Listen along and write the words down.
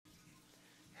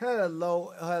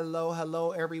Hello, hello,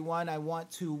 hello, everyone. I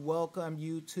want to welcome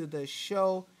you to the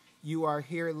show. You are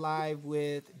here live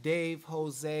with Dave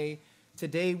Jose.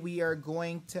 Today, we are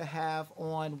going to have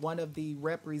on one of the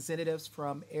representatives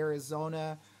from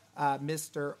Arizona,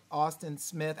 Mr. Austin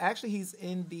Smith. Actually, he's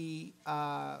in the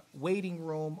waiting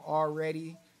room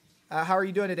already. How are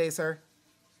you doing today, sir?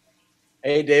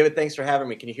 Hey, David, thanks for having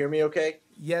me. Can you hear me okay?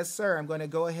 Yes, sir. I'm going to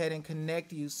go ahead and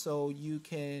connect you so you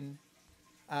can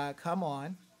come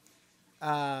on.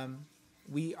 Um,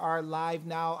 we are live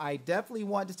now. I definitely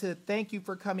wanted to thank you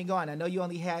for coming on. I know you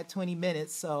only had 20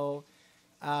 minutes, so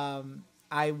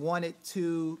I wanted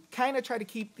to kind of try to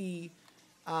keep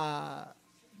uh,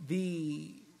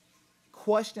 the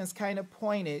questions kind of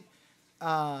pointed.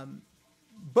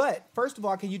 But first of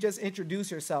all, can you just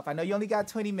introduce yourself? I know you only got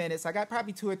 20 minutes. I got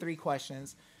probably two or three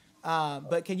questions.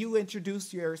 But can you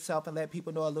introduce yourself and let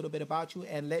people know a little bit about you?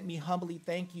 And let me humbly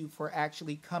thank you for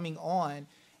actually coming on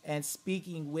and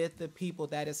speaking with the people.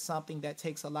 That is something that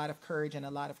takes a lot of courage and a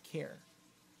lot of care.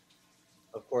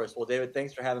 Of course. Well, David,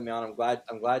 thanks for having me on. I'm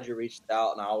glad you reached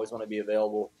out, and I always want to be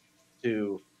available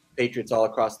to patriots all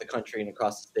across the country and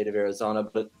across the state of Arizona.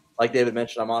 But like David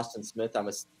mentioned, I'm Austin Smith. I'm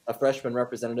a freshman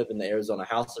representative in the Arizona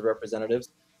House of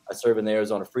Representatives. I serve in the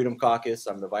Arizona Freedom Caucus.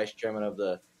 I'm the vice chairman of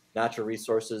the Natural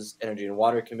Resources, Energy and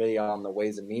Water Committee, on the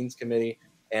Ways and Means Committee,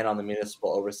 and on the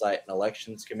Municipal Oversight and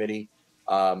Elections Committee.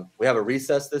 We have a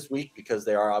recess this week because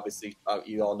they are obviously,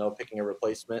 you all know, picking a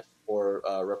replacement for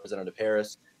Representative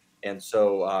Harris. And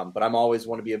so, but I'm always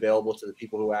want to be available to the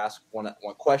people who ask, want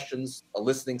questions, a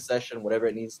listening session, whatever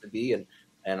it needs to be, and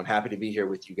I'm happy to be here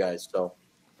with you guys. So,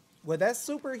 Well, that's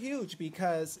super huge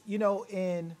because,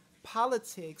 in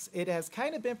politics, it has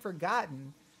kind of been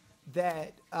forgotten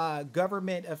that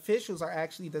government officials are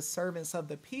actually the servants of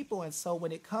the people. And so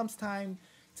when it comes time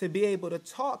to be able to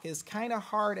talk, it's kind of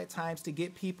hard at times to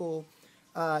get people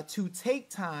to take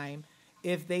time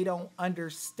if they don't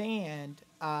understand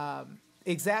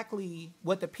exactly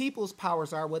what the people's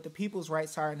powers are, what the people's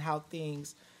rights are, and how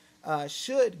things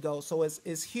should go. So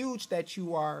it's huge that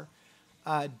you are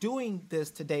doing this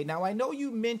today. Now, I know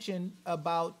you mentioned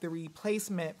about the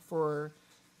replacement for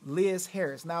Liz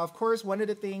Harris. Now, of course, one of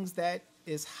the things that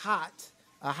is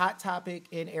a hot topic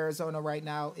in Arizona right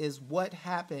now, is what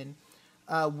happened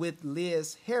with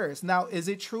Liz Harris. Now, is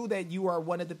it true that you are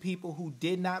one of the people who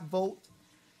did not vote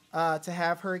to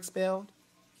have her expelled?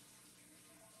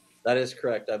 that is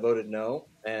correct. I voted no.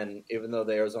 And even though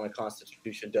the Arizona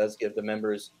Constitution does give the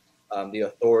members the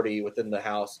authority within the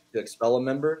House to expel a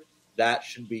member, that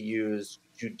should be used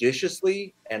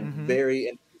judiciously and Mm-hmm. very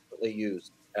infrequently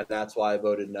used. And that's why I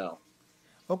voted no.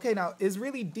 Okay, now it's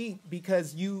really deep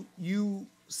because you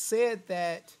said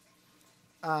that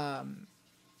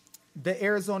the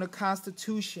Arizona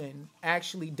Constitution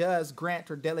actually does grant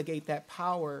or delegate that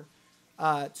power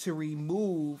to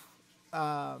remove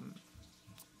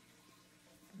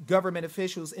government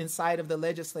officials inside of the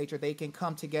legislature. They can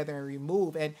come together and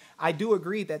remove. And I do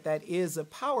agree that that is a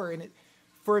power. And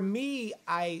for me,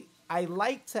 I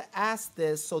like to ask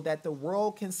this so that the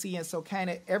world can see, and so kind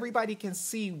of everybody can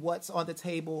see what's on the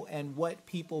table and what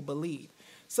people believe.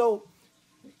 So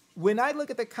when I look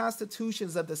at the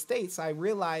constitutions of the states, I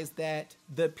realize that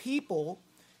the people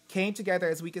came together,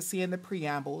 as we can see in the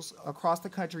preambles across the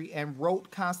country, and wrote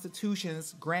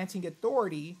constitutions granting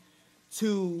authority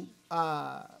to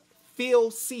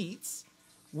fill seats,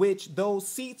 which those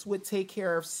seats would take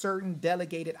care of certain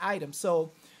delegated items.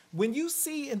 So when you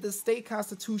see in the state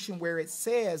constitution where it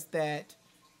says that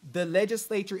the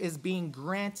legislature is being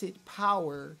granted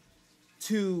power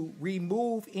to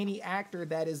remove any actor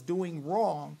that is doing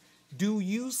wrong, do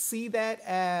you see that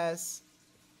as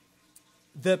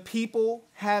the people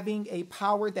having a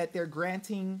power that they're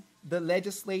granting the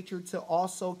legislature to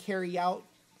also carry out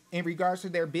in regards to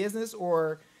their business?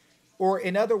 Or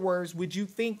in other words, would you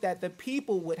think that the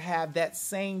people would have that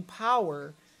same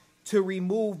power to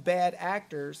remove bad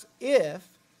actors if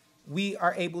we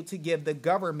are able to give the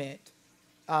government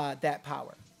that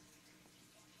power?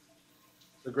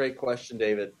 It's a great question,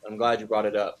 David. I'm glad you brought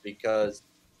it up because,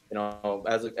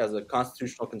 as a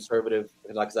constitutional conservative,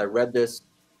 like as I read this,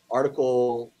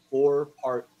 Article 4,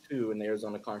 Part 2 in the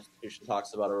Arizona Constitution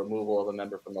talks about a removal of a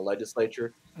member from the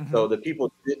legislature. Mm-hmm. So the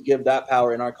people did give that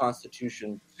power in our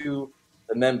Constitution to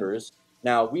the members.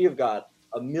 Now, we have got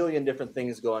a million different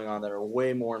things going on that are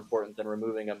way more important than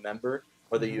removing a member,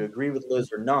 whether Mm-hmm. you agree with Liz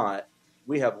or not.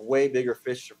 We have way bigger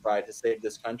fish to fry to save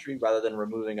this country rather than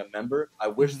removing a member. I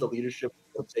wish Mm-hmm. the leadership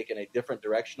would have taken a different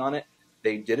direction on it.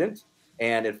 They didn't,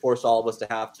 and it forced all of us to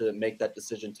have to make that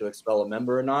decision to expel a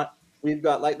member or not. We've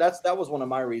got, like, that was one of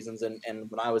my reasons. And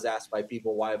when I was asked by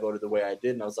people why I voted the way I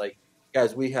did, and I was like,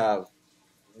 guys, we have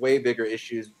way bigger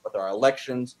issues with our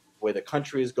elections, the way the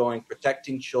country is going,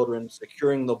 protecting children,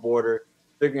 securing the border,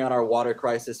 figuring out our water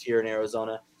crisis here in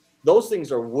Arizona. Those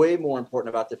things are way more important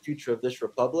about the future of this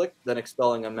republic than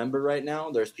expelling a member right now.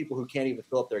 There's people who can't even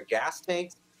fill up their gas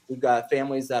tanks. We've got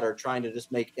families that are trying to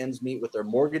just make ends meet with their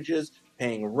mortgages,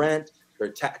 paying rent.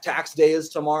 Their tax day is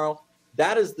tomorrow.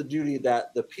 That is the duty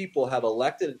that the people have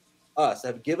elected us,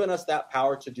 have given us that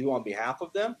power to do on behalf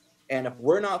of them. And if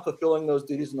we're not fulfilling those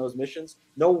duties and those missions,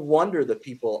 no wonder the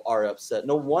people are upset.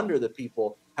 No wonder the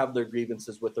people have their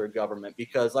grievances with their government.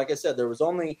 Because, like I said, there was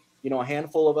only a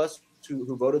handful of us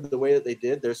who voted the way that they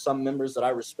did. There's some members that I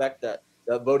respect that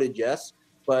voted yes.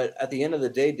 But at the end of the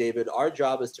day, David, our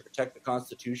job is to protect the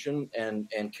Constitution and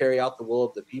carry out the will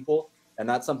of the people. And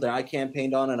that's something I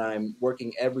campaigned on, and I'm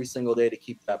working every single day to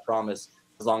keep that promise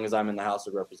as long as I'm in the House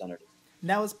of Representatives.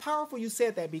 Now, it's powerful you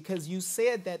said that, because you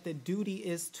said that the duty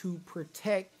is to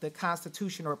protect the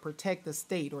Constitution or protect the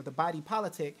state or the body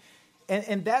politic.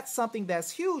 And that's something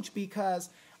that's huge, because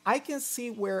I can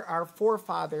see where our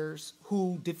forefathers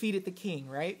who defeated the king,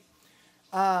 right?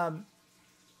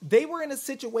 They were in a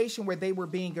situation where they were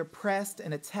being oppressed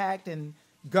and attacked, and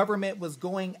government was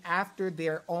going after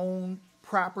their own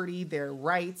property, their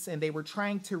rights, and they were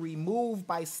trying to remove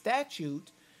by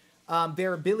statute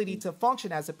their ability to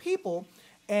function as a people.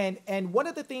 And one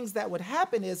of the things that would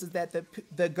happen is that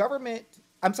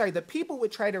the people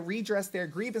would try to redress their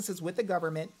grievances with the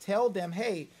government, tell them,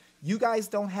 hey, you guys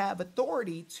don't have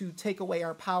authority to take away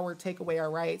our power, take away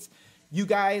our rights. You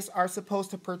guys are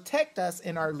supposed to protect us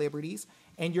in our liberties,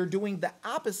 and you're doing the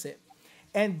opposite.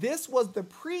 And this was the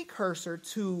precursor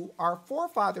to our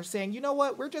forefathers saying, you know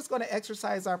what, we're just going to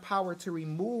exercise our power to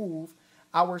remove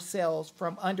ourselves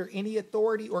from under any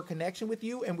authority or connection with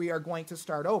you, and we are going to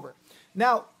start over.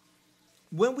 Now,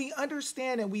 when we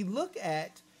understand and we look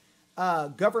at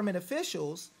government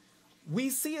officials, we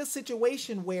see a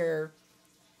situation where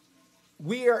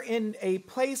we are in a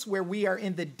place where we are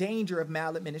in the danger of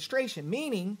maladministration,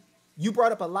 meaning you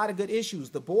brought up a lot of good issues,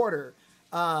 the border,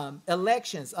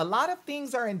 elections. A lot of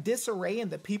things are in disarray and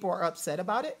the people are upset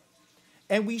about it.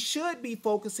 And we should be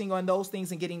focusing on those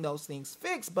things and getting those things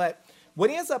fixed. But what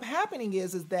ends up happening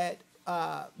is that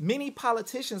many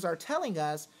politicians are telling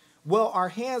us, well, our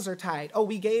hands are tied. Oh,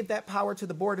 we gave that power to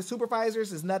the board of supervisors.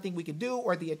 There's nothing we could do.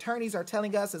 Or the attorneys are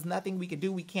telling us there's nothing we could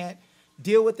do. We can't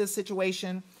deal with this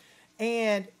situation.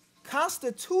 And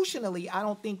constitutionally, I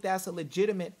don't think that's a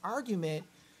legitimate argument,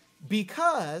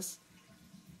 because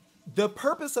the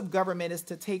purpose of government is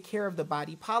to take care of the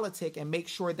body politic and make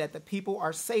sure that the people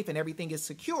are safe and everything is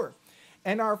secure.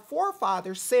 And our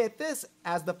forefathers said this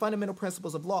as the fundamental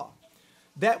principles of law,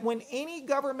 that when any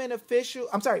government official,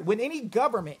 when any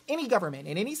government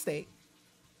in any state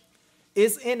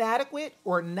is inadequate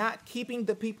or not keeping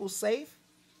the people safe,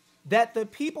 that the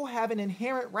people have an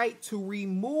inherent right to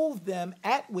remove them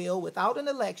at will without an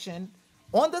election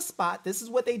on the spot. This is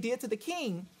what they did to the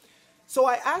king. So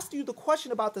I asked you the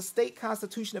question about the state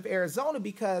constitution of Arizona,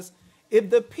 because if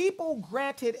the people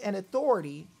granted an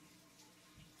authority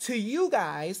to you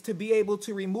guys to be able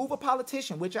to remove a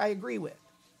politician, which I agree with,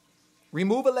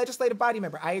 remove a legislative body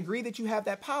member, I agree that you have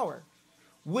that power.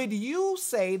 Would you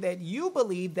say that you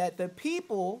believe that the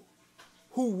people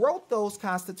who wrote those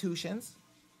constitutions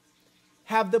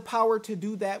have the power to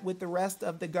do that with the rest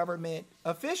of the government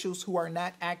officials who are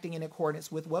not acting in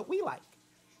accordance with what we like?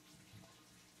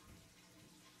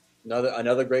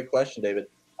 Another great question, David.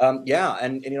 Yeah,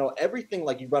 and everything,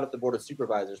 like you brought up the Board of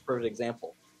Supervisors, perfect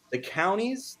example. The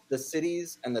counties, the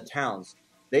cities, and the towns,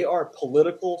 they are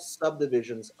political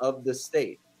subdivisions of the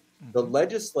state. Mm-hmm. The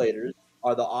legislators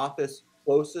are the office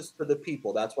closest to the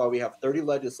people. That's why we have 30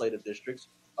 legislative districts,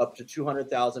 up to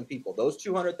 200,000 people. Those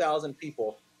 200,000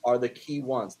 people are the key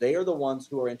ones. They are the ones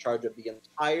who are in charge of the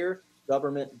entire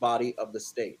government body of the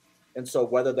state. And so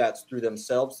whether that's through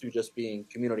themselves, through just being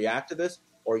community activists,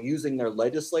 or using their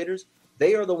legislators,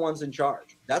 they are the ones in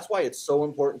charge. That's why it's so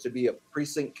important to be a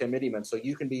precinct committeeman, so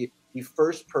you can be the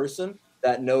first person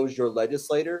that knows your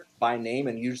legislator by name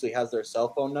and usually has their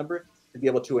cell phone number, to be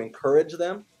able to encourage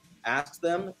them, ask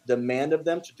them, demand of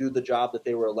them to do the job that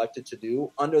they were elected to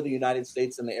do under the United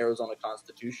States and the Arizona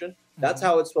Constitution. That's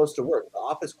how it's supposed to work. The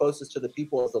office closest to the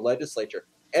people is the legislature.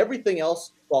 Everything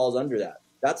else falls under that.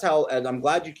 That's how, and I'm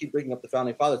glad you keep bringing up the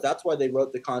Founding Fathers. That's why they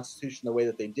wrote the Constitution the way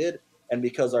that they did. And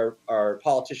because our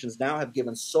politicians now have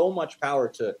given so much power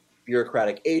to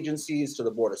bureaucratic agencies, to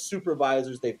the Board of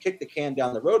Supervisors, they've kicked the can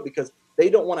down the road because they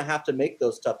don't want to have to make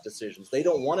those tough decisions. They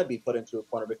don't want to be put into a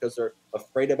corner because they're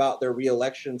afraid about their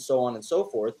reelection, so on and so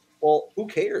forth. Well, who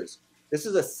cares? This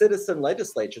is a citizen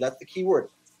legislature. That's the key word,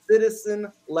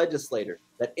 citizen legislator,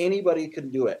 that anybody can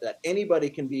do it, that anybody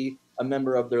can be a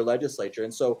member of their legislature.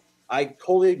 And so I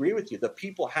totally agree with you. The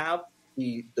people have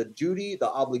the duty, the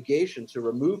obligation to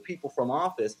remove people from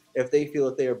office if they feel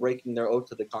that they are breaking their oath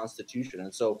to the Constitution.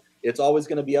 And so it's always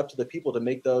going to be up to the people to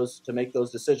make those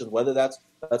decisions, whether that's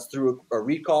through a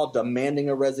recall, demanding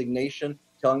a resignation,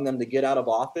 telling them to get out of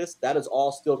office. That is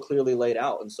all still clearly laid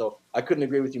out. And so I couldn't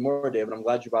agree with you more, David. I'm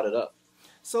glad you brought it up.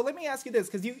 So let me ask you this,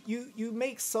 because you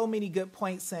make so many good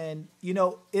points, and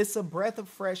it's a breath of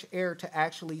fresh air to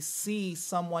actually see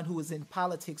someone who is in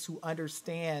politics who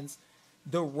understands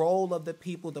the role of the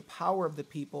people, the power of the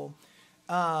people.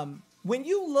 When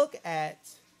you look at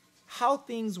how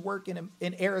things work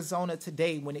in Arizona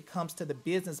today when it comes to the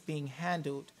business being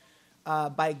handled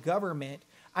by government,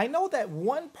 I know that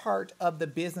one part of the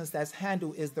business that's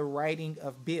handled is the writing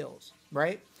of bills,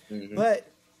 right? Mm-hmm. But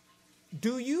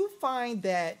do you find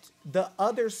that the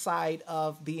other side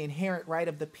of the inherent right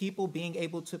of the people being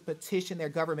able to petition their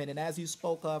government, and as you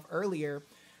spoke of earlier,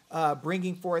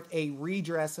 bringing forth a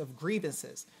redress of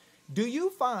grievances, do you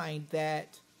find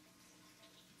that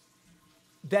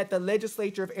the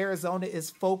legislature of Arizona is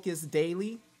focused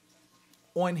daily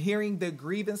on hearing the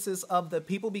grievances of the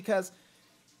people? Because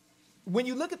when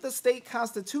you look at the state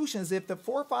constitutions, if the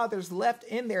forefathers left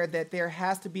in there that there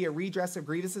has to be a redress of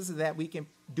grievances and that we can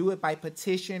do it by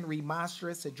petition,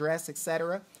 remonstrance, address,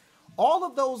 etc., all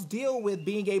of those deal with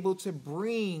being able to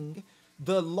bring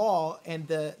the law and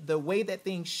the way that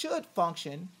things should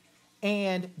function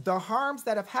and the harms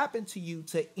that have happened to you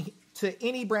to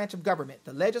any branch of government,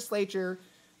 the legislature,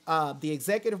 the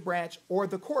executive branch, or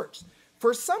the courts.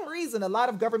 For some reason, a lot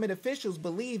of government officials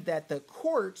believe that the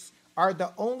courts are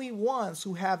the only ones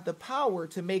who have the power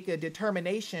to make a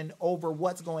determination over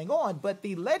what's going on. But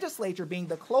the legislature, being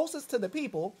the closest to the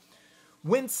people,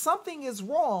 when something is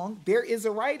wrong, there is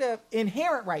a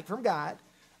inherent right from God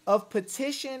of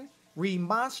petition,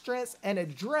 remonstrance, and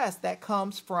address that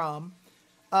comes from,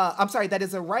 that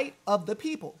is a right of the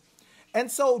people. And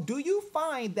so do you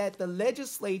find that the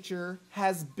legislature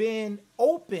has been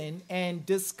open and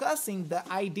discussing the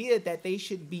idea that they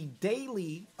should be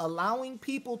daily allowing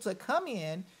people to come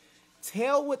in,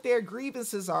 tell what their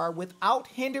grievances are without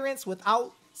hindrance,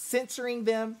 without censoring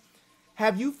them?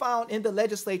 Have you found in the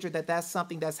legislature that that's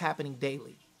something that's happening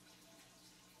daily?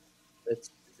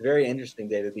 It's very interesting,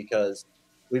 David, because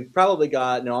we've probably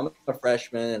got, I'm a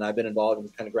freshman and I've been involved in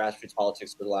kind of grassroots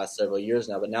politics for the last several years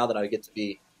now, but now that I get to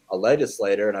be a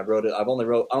legislator, and I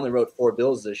only wrote 4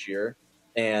 bills this year,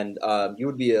 and you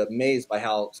would be amazed by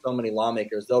how so many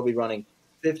lawmakers, they'll be running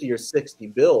 50 or 60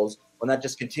 bills when that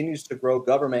just continues to grow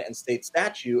government and state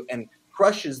statute and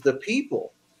crushes the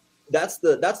people. That's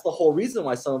the whole reason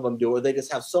why some of them do it. They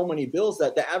just have so many bills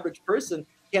that the average person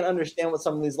can't understand what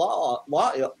some of these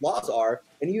laws are,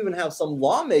 and you even have some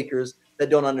lawmakers that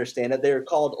don't understand it. They're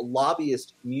called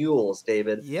lobbyist mules,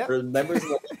 David. Yep. For members of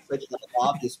the legislature,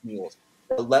 lobbyist mules.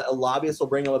 A lobbyist will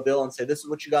bring up a bill and say, this is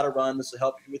what you got to run. This will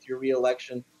help you with your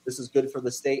reelection. This is good for the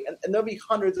state. And there'll be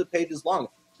hundreds of pages long.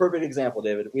 Perfect example,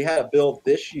 David. We had a bill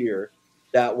this year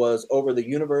that was over the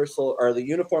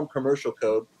Uniform Commercial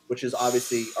Code, which is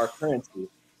obviously our currency. Wow.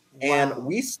 And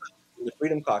we, the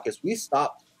Freedom Caucus, we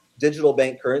stopped digital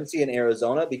bank currency in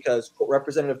Arizona because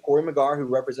Representative Cory McGarr, who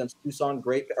represents Tucson,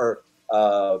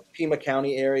 Pima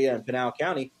County area and Pinal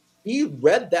County, he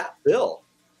read that bill.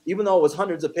 Even though it was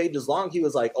hundreds of pages long, he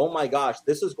was like, oh my gosh,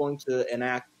 this is going to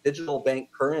enact digital bank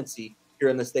currency here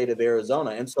in the state of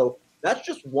Arizona. And so that's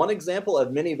just one example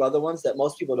of many of other ones that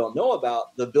most people don't know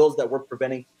about, the bills that we're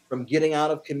preventing from getting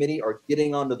out of committee or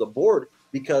getting onto the board,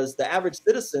 because the average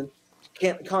citizen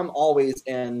can't come always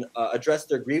and address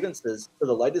their grievances to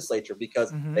the legislature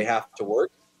because they have to work,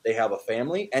 they have a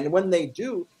family. And when they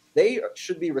do, they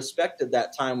should be respected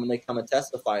that time when they come and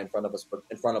testify in front of us,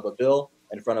 in front of a bill,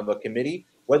 in front of a committee.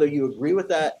 Whether you agree with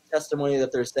that testimony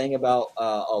that they're saying about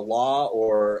a law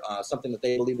or something that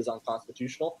they believe is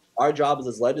unconstitutional, our job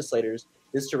as legislators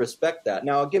is to respect that.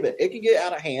 Now, I'll give it. It can get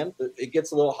out of hand. It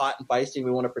gets a little hot and feisty.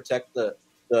 We want to protect the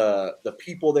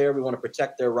people there. We want to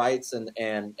protect their rights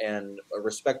and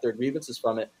respect their grievances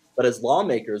from it. But as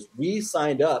lawmakers, we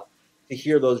signed up to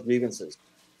hear those grievances.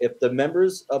 If the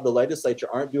members of the legislature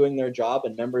aren't doing their job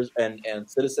and members and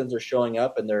citizens are showing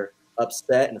up and they're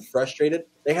upset and frustrated,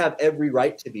 they have every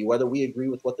right to be, whether we agree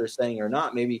with what they're saying or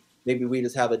not. Maybe we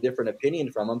just have a different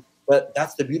opinion from them. But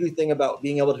that's the beauty thing about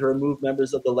being able to remove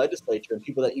members of the legislature and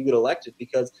people that you get elected,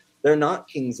 because they're not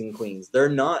kings and queens. They're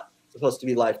not supposed to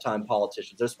be lifetime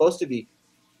politicians. They're supposed to be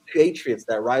patriots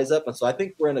that rise up. And so I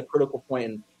think we're in a critical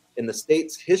point in the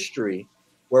state's history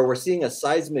where we're seeing a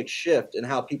seismic shift in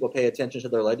how people pay attention to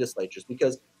their legislatures,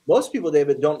 because most people,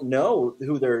 David, don't know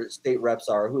who their state reps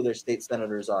are, who their state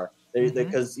senators are. Mm-hmm.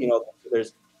 Because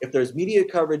there's if there's media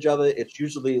coverage of it, it's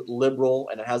usually liberal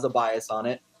and it has a bias on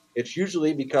it. It's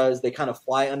usually because they kind of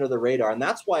fly under the radar, and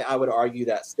that's why I would argue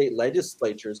that state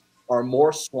legislatures are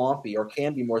more swampy or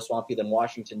can be more swampy than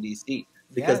Washington D.C.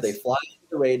 because they Yes. fly under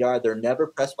the radar. They're never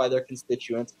pressed by their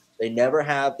constituents. They never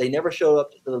show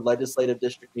up to the legislative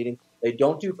district meeting. They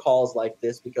don't do calls like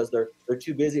this because they're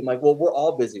too busy. I'm like, well, we're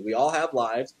all busy. We all have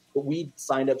lives, but we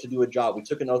signed up to do a job. We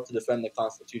took an oath to defend the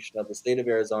Constitution of the state of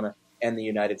Arizona and the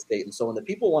United States. And so when the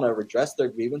people want to redress their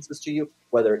grievances to you,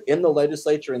 whether in the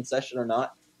legislature in session or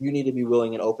not, you need to be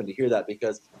willing and open to hear that,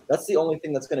 because that's the only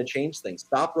thing that's going to change things.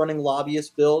 Stop running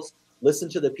lobbyist bills. Listen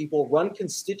to the people. Run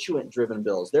constituent-driven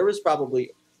bills. There was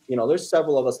probably, there's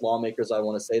several of us lawmakers, I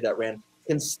want to say, that ran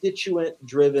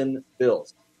constituent-driven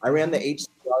bills. I ran the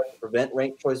HCR to prevent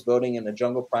ranked choice voting in the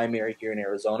jungle primary here in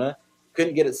Arizona.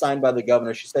 Couldn't get it signed by the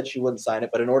governor. She said she wouldn't sign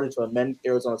it, but in order to amend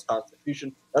Arizona's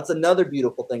constitution, that's another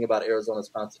beautiful thing about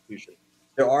Arizona's constitution.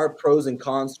 There are pros and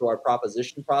cons to our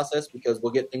proposition process, because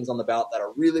we'll get things on the ballot that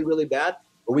are really, really bad,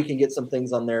 but we can get some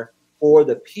things on there for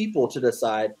the people to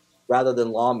decide rather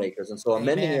than lawmakers. And so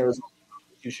amending Amen. Arizona's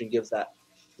constitution gives that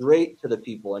straight to the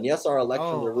people. And yes, our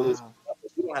elections Oh, are really, wow.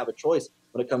 we don't have a choice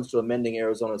when it comes to amending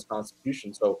Arizona's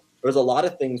constitution. So there's a lot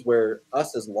of things where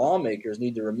us as lawmakers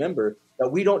need to remember that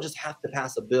we don't just have to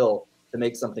pass a bill to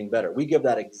make something better. We give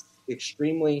that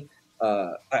extremely.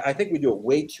 I think we do it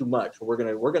way too much. We're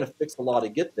gonna fix the law to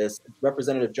get this.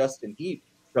 Representative Justin Heath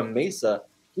from Mesa,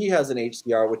 he has an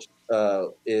HCR which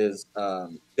is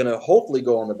gonna hopefully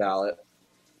go on the ballot.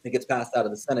 It gets passed out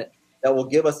of the Senate. That will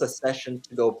give us a session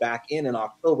to go back in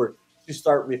October to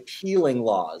start repealing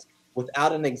laws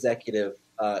without an executive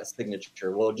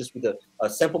signature. Will just be a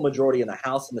simple majority in the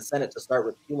House and the Senate to start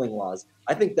repealing laws.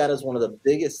 I think that is one of the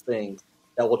biggest things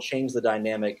that will change the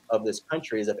dynamic of this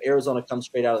country, is if Arizona comes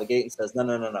straight out of the gate and says, no,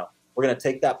 we're going to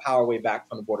take that power away back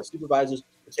from the Board of Supervisors.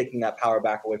 We're taking that power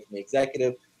back away from the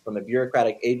executive, from the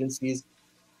bureaucratic agencies,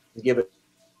 and give it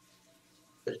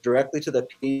directly to the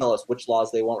people, tell us which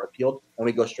laws they want repealed, and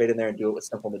we go straight in there and do it with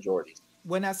simple majorities.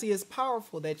 When I see, it's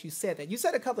powerful that you said that. You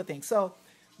said a couple of things. So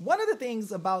one of the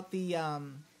things about the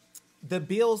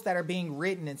bills that are being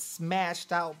written and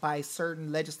smashed out by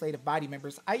certain legislative body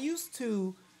members, I used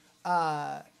to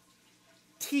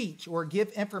teach or give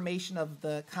information of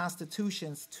the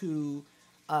constitutions to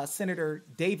Senator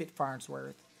David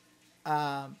Farnsworth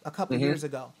a couple of years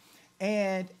ago.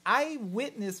 And I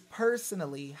witnessed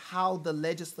personally how the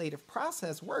legislative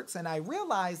process works. And I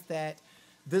realized that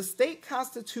the state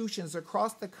constitutions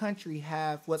across the country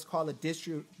have what's called a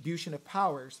distribution of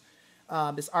powers.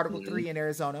 It's Article 3 in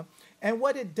Arizona. And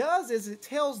what it does is it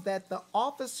tells that the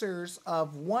officers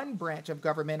of one branch of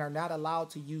government are not allowed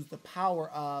to use the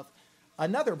power of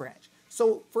another branch.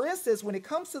 So, for instance, when it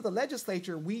comes to the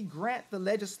legislature, we grant the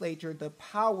legislature the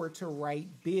power to write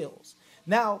bills.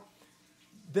 Now,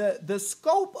 the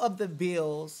scope of the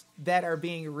bills that are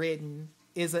being written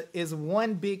is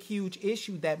one big huge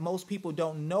issue that most people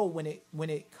don't know when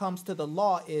it comes to the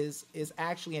law is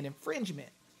actually an infringement.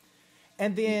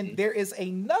 And then there is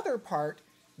another part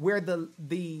where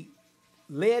the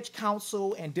ledge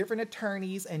counsel and different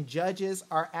attorneys and judges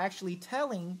are actually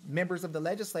telling members of the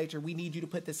legislature, we need you to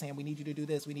put this in, we need you to do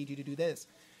this, we need you to do this.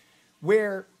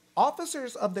 Where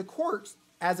officers of the courts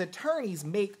as attorneys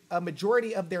make a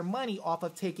majority of their money off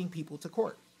of taking people to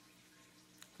court.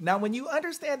 Now, when you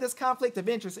understand this conflict of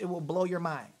interest, it will blow your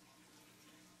mind.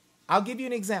 I'll give you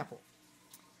an example.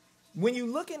 When you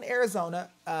look in Arizona,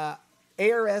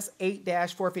 ARS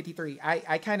 8-453,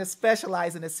 I kind of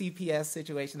specialize in the CPS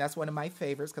situation. That's one of my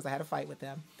favorites because I had a fight with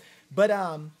them. But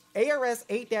ARS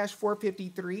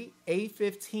 8-453,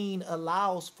 A15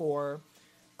 allows for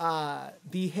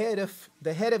the head of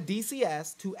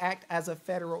DCS to act as a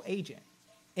federal agent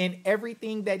in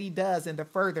everything that he does in the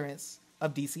furtherance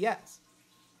of DCS.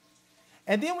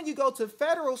 And then when you go to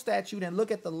federal statute and look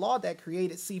at the law that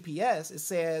created CPS, it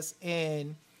says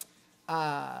in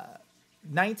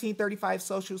 1935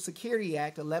 Social Security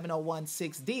Act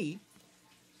 1101-6D,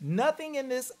 nothing in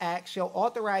this act shall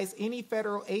authorize any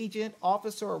federal agent,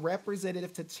 officer, or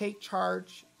representative to take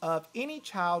charge of any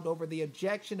child over the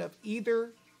objection of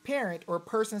either parent or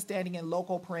person standing in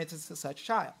local parentage to such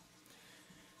child.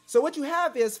 So what you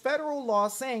have is federal law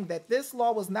saying that this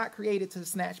law was not created to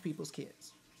snatch people's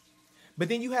kids. But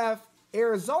then you have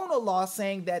Arizona law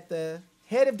saying that the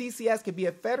head of DCS could be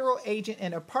a federal agent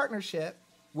in a partnership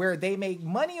where they make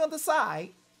money on the side.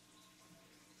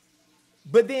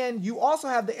 But then you also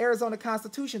have the Arizona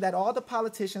Constitution that all the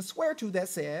politicians swear to that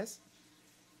says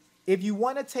if you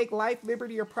want to take life,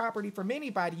 liberty, or property from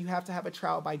anybody, you have to have a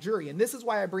trial by jury. And this is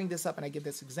why I bring this up and I give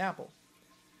this example.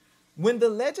 When the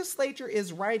legislature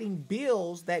is writing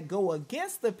bills that go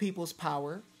against the people's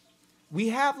power, we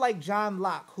have like John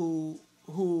Locke, who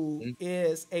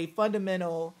is a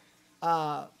fundamental,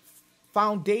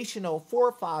 foundational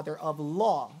forefather of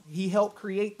law. He helped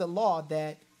create the law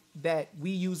that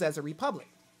we use as a republic.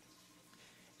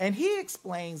 And he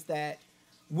explains that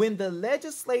when the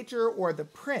legislature or the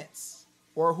prince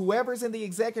or whoever's in the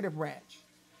executive branch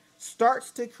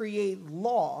starts to create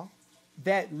law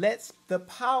that lets the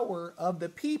power of the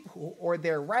people or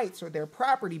their rights or their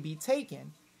property be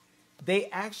taken, they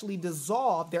actually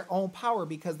dissolve their own power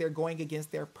because they're going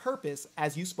against their purpose,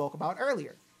 as you spoke about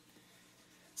earlier.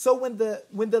 So when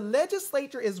the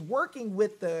legislature is working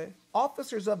with the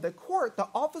officers of the court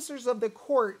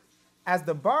as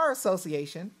the bar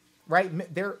association,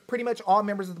 right? They're pretty much all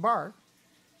members of the bar.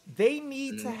 They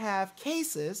need to have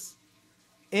cases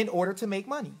in order to make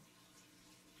money.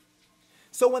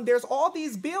 So when there's all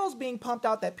these bills being pumped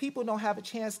out that people don't have a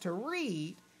chance to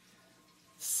read,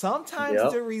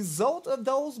 sometimes the result of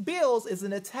those bills is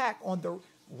an attack on the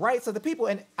rights of the people.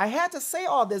 And I had to say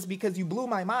all this because you blew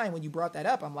my mind when you brought that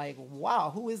up. I'm like,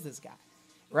 wow, who is this guy?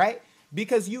 Right?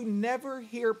 Because you never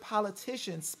hear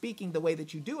politicians speaking the way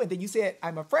that you do. And then you said,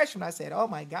 I'm a freshman. I said, oh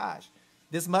my gosh,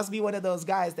 this must be one of those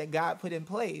guys that God put in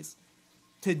place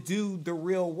to do the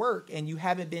real work. And you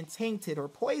haven't been tainted or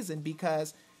poisoned,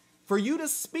 because for you to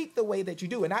speak the way that you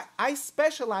do, and I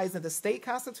specialize in the state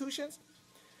constitutions.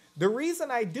 The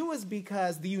reason I do is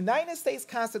because the United States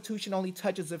Constitution only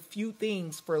touches a few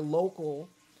things for local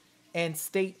and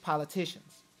state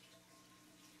politicians.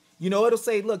 You know, it'll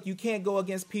say, look, you can't go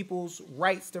against people's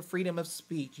rights to freedom of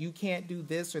speech. You can't do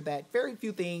this or that. Very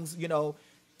few things, you know,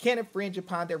 can't infringe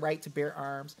upon their right to bear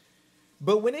arms.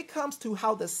 But when it comes to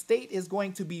how the state is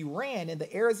going to be ran in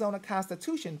the Arizona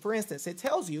Constitution, for instance, it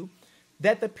tells you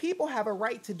that the people have a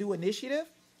right to do initiative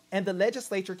and the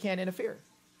legislature can't interfere.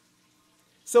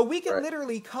 So we can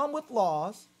literally come with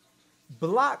laws,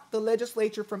 block the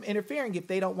legislature from interfering if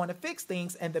they don't want to fix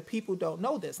things, and the people don't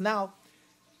know this. Now,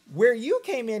 where you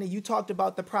came in and you talked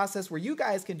about the process where you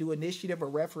guys can do initiative or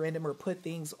referendum or put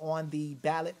things on the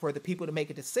ballot for the people to make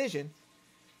a decision,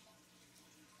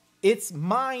 it's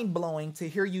mind-blowing to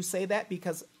hear you say that,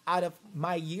 because out of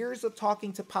my years of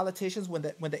talking to politicians, when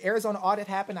the Arizona audit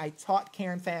happened, I taught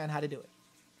Karen Fann how to do it.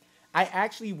 I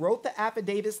actually wrote the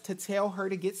affidavits to tell her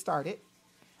to get started.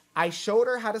 I showed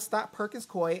her how to stop Perkins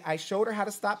Coie. I showed her how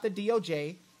to stop the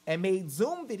DOJ and made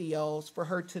Zoom videos for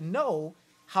her to know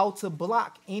how to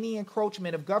block any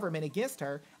encroachment of government against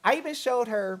her. I even showed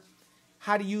her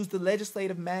how to use the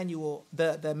legislative manual,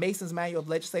 the Mason's Manual of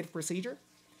Legislative Procedure,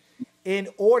 in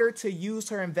order to use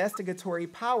her investigatory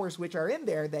powers, which are in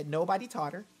there, that nobody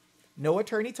taught her, no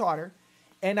attorney taught her.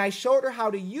 And I showed her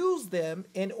how to use them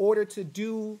in order to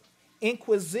do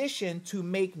inquisition to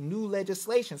make new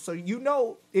legislation. So, you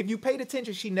know, if you paid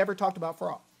attention, she never talked about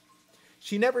fraud.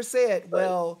 She never said,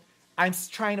 well, I'm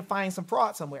trying to find some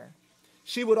fraud somewhere.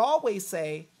 She would always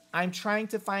say, I'm trying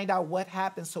to find out what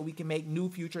happens so we can make new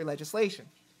future legislation.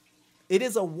 It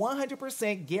is a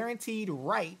 100% guaranteed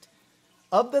right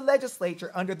of the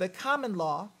legislature under the common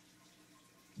law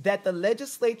that the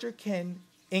legislature can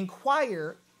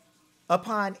inquire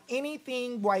upon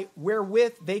anything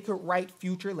wherewith they could write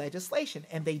future legislation,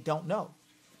 and they don't know.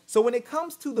 So when it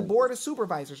comes to the Board of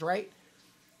Supervisors, right,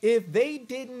 if they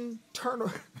didn't turn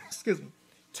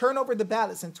over the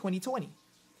ballots in 2020,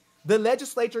 the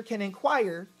legislature can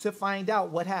inquire to find out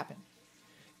what happened.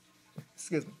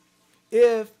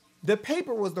 If the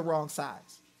paper was the wrong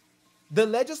size, the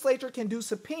legislature can do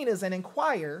subpoenas and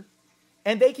inquire,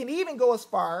 and they can even go as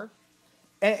far,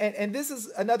 and this is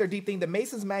another deep thing, the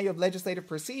Mason's Manual of Legislative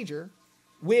Procedure,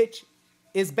 which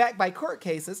is backed by court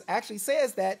cases, actually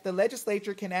says that the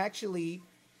legislature can actually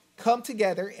come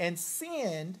together and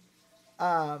send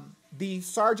the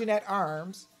sergeant at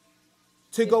arms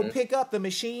to go pick up the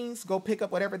machines, go pick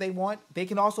up whatever they want. They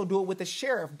can also do it with the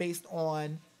sheriff based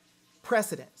on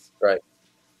precedents. Right.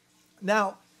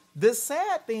 Now, the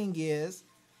sad thing is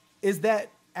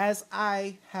that as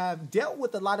I have dealt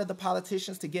with a lot of the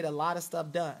politicians to get a lot of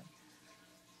stuff done,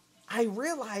 I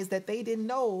realized that they didn't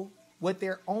know what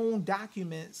their own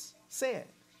documents said.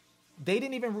 They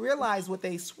didn't even realize what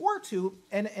they swore to.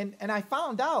 And I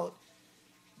found out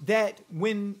that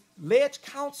when ledge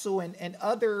counsel and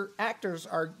other actors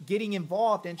are getting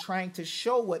involved in trying to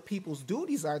show what people's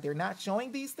duties are, they're not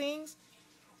showing these things,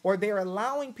 or they're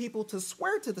allowing people to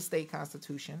swear to the state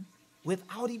constitution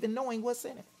without even knowing what's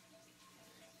in it.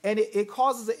 And it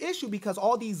causes an issue because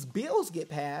all these bills get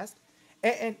passed.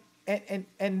 And And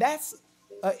that's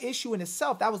an issue in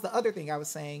itself. That was the other thing I was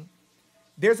saying.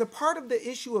 There's a part of the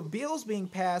issue of bills being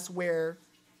passed where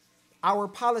our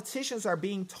politicians are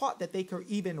being taught that they could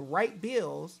even write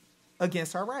bills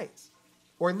against our rights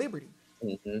or liberty.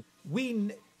 Mm-hmm.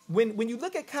 When you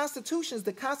look at constitutions,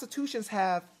 the constitutions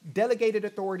have delegated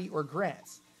authority or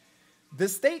grants. The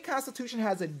state constitution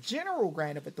has a general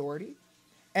grant of authority,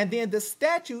 and then the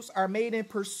statutes are made in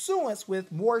pursuance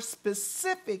with more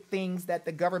specific things that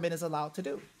the government is allowed to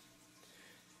do.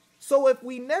 So if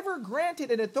we never granted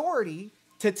an authority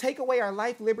to take away our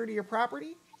life, liberty, or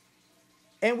property,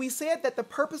 and we said that the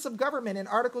purpose of government in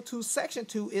Article 2, Section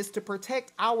 2 is to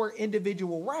protect our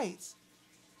individual rights,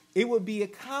 it would be a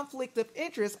conflict of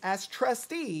interest as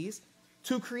trustees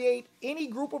to create any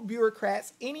group of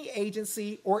bureaucrats, any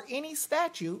agency, or any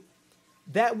statute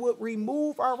that would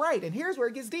remove our right. And here's where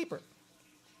it gets deeper.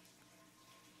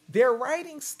 They're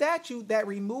writing statute that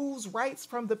removes rights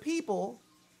from the people,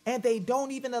 and they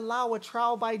don't even allow a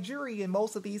trial by jury in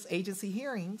most of these agency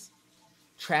hearings.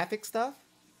 Traffic stuff,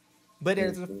 but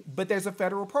there's a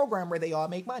federal program where they all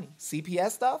make money.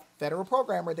 CPS stuff, federal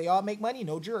program where they all make money,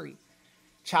 no jury.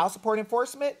 Child support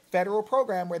enforcement, federal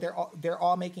program where they're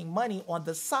all making money on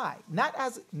the side, not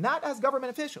as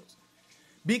government officials,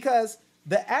 because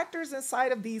the actors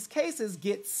inside of these cases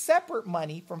get separate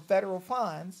money from federal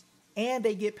funds, and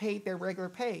they get paid their regular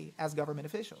pay as government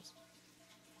officials.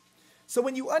 So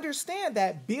when you understand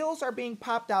that, bills are being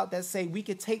popped out that say we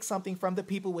could take something from the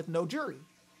people with no jury,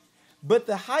 but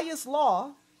the highest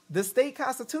law, the state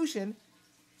constitution,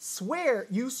 swear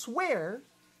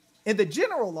in the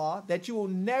general law that you will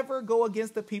never go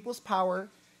against the people's power,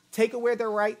 take away their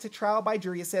right to trial by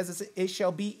jury. It says it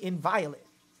shall be inviolate.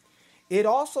 It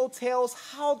also tells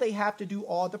how they have to do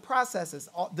all the processes.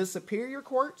 The superior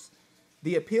courts,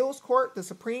 the appeals court, the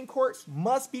Supreme Courts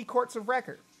must be courts of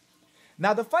record.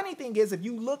 Now, the funny thing is, if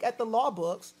you look at the law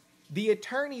books, the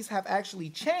attorneys have actually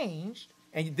changed,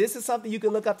 and this is something you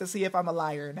can look up to see if I'm a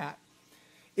liar or not.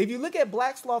 If you look at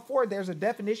Black's Law 4, there's a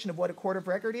definition of what a court of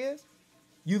record is.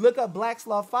 You look up Black's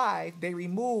Law 5, they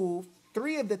remove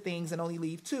 3 of the things and only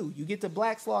leave 2. You get to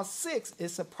Black's Law 6,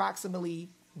 it's approximately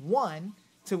 1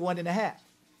 to 1.5.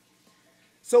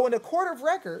 So in a court of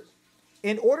record,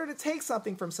 in order to take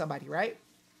something from somebody, right,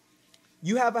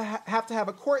 you have to have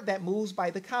a court that moves by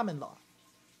the common law.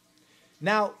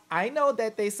 Now, I know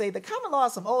that they say the common law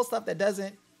is some old stuff that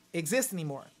doesn't exist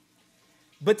anymore.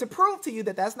 But to prove to you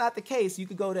that that's not the case, you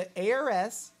could go to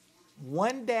ARS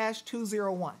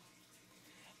 1-201.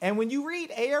 And when you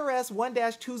read ARS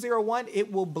 1-201,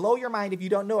 it will blow your mind if you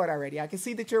don't know it already. I can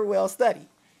see that you're well studied.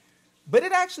 But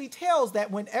it actually tells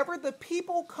that whenever the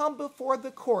people come before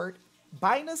the court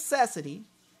by necessity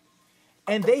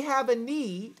and they have a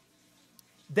need,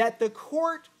 that the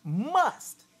court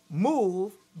must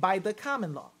move by the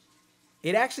common law.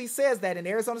 It actually says that in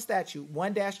Arizona statute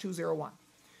 1-201.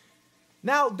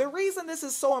 Now, the reason this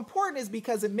is so important is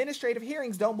because administrative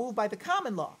hearings don't move by the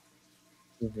common law.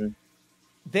 Mm-hmm.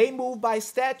 They move by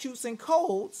statutes and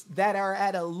codes that are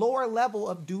at a lower level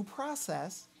of due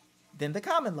process than the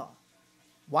common law.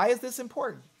 Why is this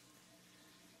important?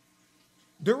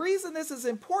 The reason this is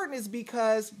important is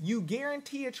because you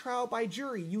guarantee a trial by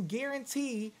jury. You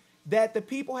guarantee that the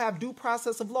people have due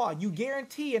process of law. You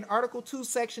guarantee in Article 2,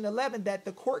 Section 11 that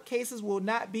the court cases will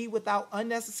not be without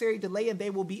unnecessary delay and they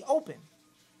will be open.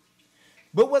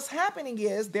 But what's happening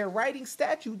is they're writing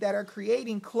statutes that are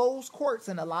creating closed courts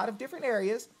in a lot of different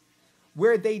areas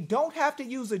where they don't have to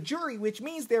use a jury, which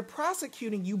means they're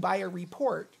prosecuting you by a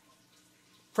report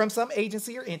from some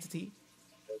agency or entity.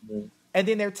 Mm-hmm. And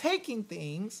then they're taking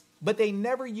things, but they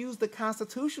never use the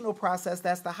constitutional process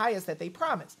that's the highest that they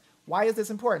promised. Why is this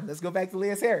important? Let's go back to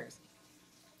Liz Harris.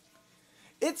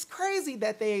 It's crazy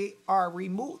that they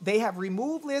have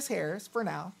removed Liz Harris for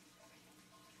now.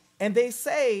 And they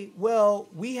say, well,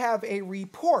 we have a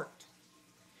report.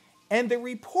 And the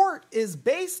report is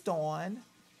based on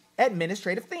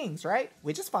administrative things, right?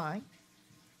 Which is fine.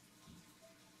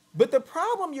 But the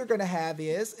problem you're going to have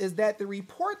is that the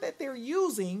report that they're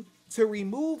using to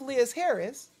remove Liz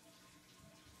Harris,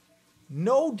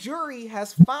 no jury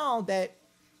has found that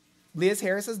Liz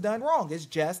Harris has done wrong. It's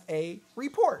just a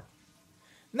report.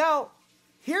 Now,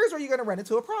 here's where you're going to run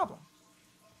into a problem.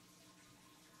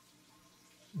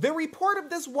 The report of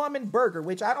this woman, Berger,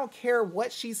 which I don't care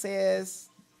what she says,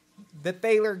 the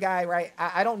Thaler guy, right?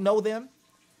 I don't know them.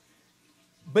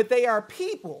 But they are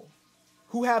people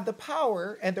who have the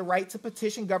power and the right to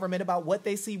petition government about what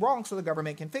they see wrong so the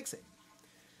government can fix it.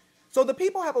 So the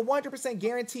people have a 100%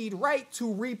 guaranteed right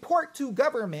to report to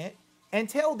government and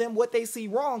tell them what they see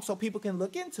wrong so people can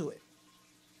look into it.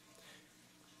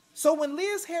 So when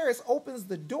Liz Harris opens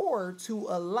the door to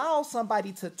allow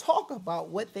somebody to talk about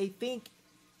what they think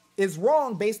is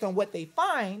wrong based on what they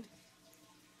find,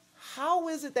 how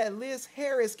is it that Liz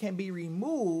Harris can be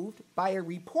removed by a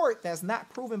report that's not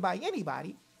proven by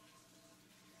anybody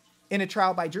in a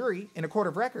trial by jury in a court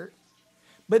of record,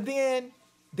 but then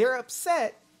they're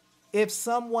upset if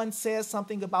someone says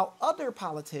something about other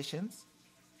politicians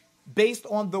based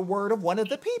on the word of one of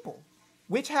the people,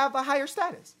 which have a higher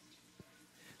status?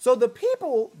 So the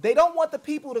people, they don't want the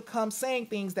people to come saying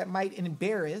things that might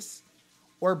embarrass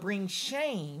or bring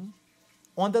shame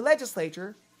on the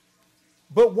legislature.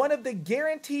 But one of the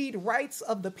guaranteed rights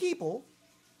of the people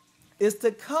is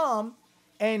to come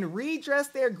and redress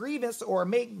their grievance or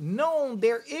make known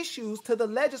their issues to the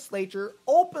legislature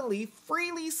openly,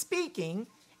 freely speaking,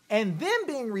 and them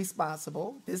being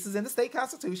responsible. This is in the state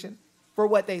constitution for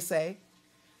what they say.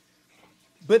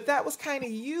 But that was kind of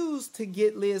used to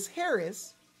get Liz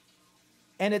Harris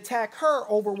and attack her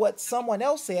over what someone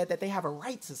else said that they have a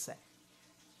right to say.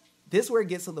 This is where it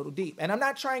gets a little deep. And I'm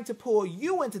not trying to pull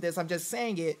you into this. I'm just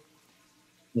saying it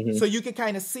so you can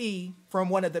kind of see from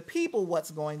one of the people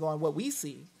what's going on, what we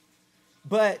see.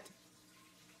 But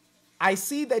I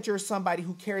see that you're somebody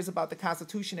who cares about the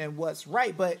Constitution and what's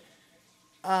right. But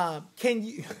can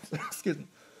you, excuse me,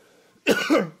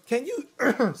 can you,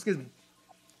 excuse me,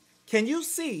 can you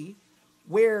see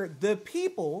where the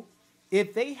people,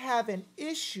 if they have an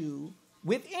issue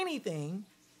with anything,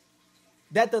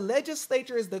 that the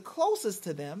legislature is the closest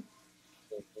to them,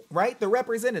 right? The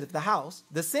representative, the House.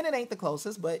 The Senate ain't the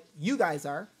closest, but you guys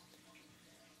are.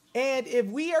 And if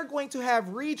we are going to have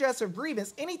redress of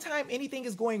grievance, anytime anything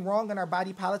is going wrong in our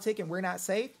body politic and we're not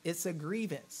safe, it's a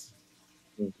grievance.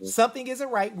 Something isn't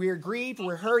right. We're grieved.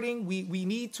 We're hurting. We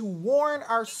need to warn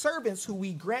our servants who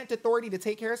we grant authority to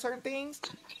take care of certain things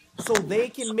so they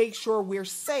can make sure we're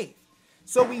safe.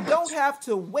 So we don't have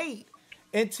to wait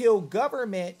until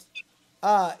government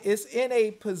is in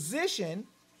a position.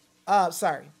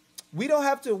 We don't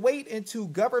have to wait until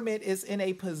government is in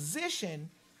a position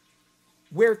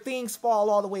where things fall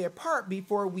all the way apart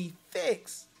before we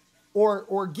fix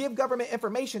or give government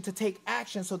information to take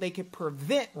action so they can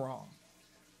prevent wrong.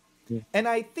 And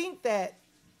I think that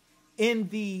in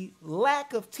the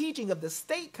lack of teaching of the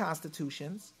state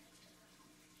constitutions,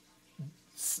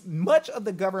 much of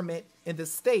the government in the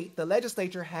state, the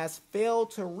legislature, has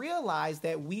failed to realize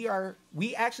that we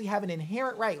actually have an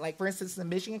inherent right. Like, for instance, the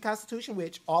Michigan Constitution,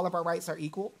 which all of our rights are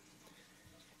equal,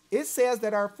 it says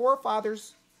that our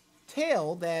forefathers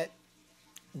tell that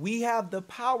we have the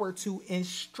power to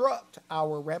instruct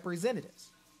our representatives.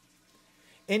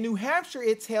 In New Hampshire,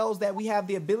 it tells that we have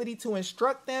the ability to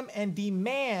instruct them and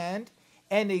demand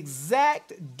an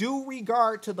exact due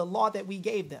regard to the law that we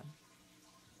gave them.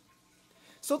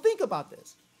 So think about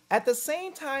this. At the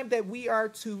same time that we are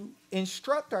to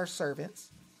instruct our servants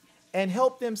and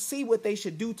help them see what they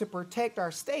should do to protect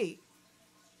our state,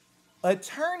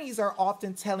 attorneys are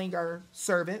often telling our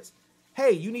servants,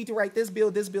 hey, you need to write this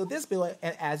bill, this bill, this bill.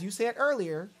 And as you said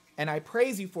earlier, and I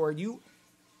praise you for it,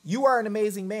 you are an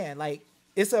amazing man. Like,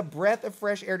 it's a breath of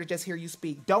fresh air to just hear you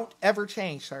speak. Don't ever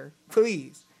change, sir,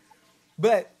 please.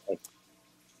 But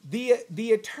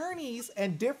the attorneys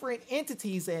and different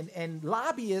entities and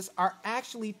lobbyists are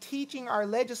actually teaching our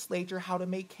legislature how to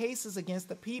make cases against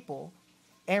the people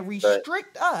and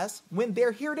restrict us when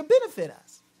they're here to benefit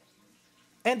us.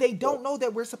 And they don't know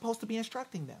that we're supposed to be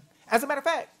instructing them. As a matter of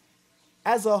fact,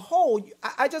 as a whole,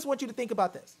 I just want you to think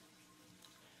about this.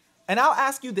 And I'll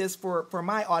ask you this for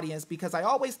my audience, because I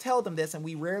always tell them this and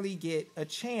we rarely get a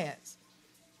chance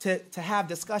to have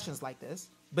discussions like this.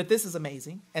 But this is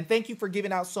amazing. And thank you for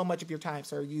giving out so much of your time,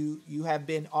 sir. You have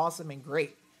been awesome and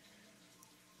great.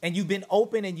 And you've been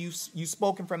open and you've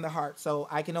spoken from the heart. So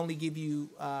I can only give you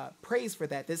praise for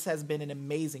that. This has been an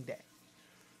amazing day.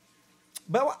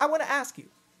 But I want to ask you,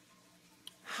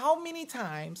 how many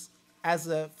times as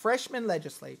a freshman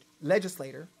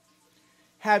legislator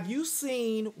have you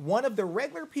seen one of the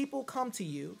regular people come to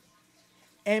you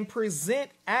and present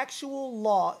actual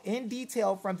law in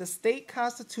detail from the state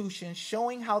constitution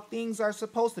showing how things are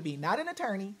supposed to be? Not an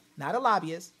attorney, not a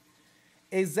lobbyist.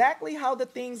 Exactly how the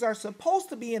things are supposed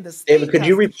to be in the state. David, could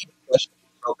you repeat the question?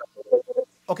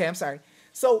 Okay, I'm sorry.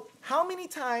 So how many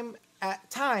times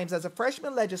as a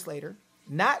freshman legislator,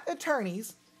 not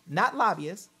attorneys, not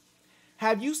lobbyists,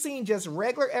 have you seen just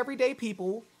regular everyday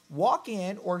people walk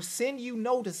in or send you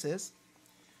notices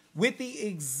with the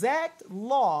exact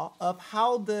law of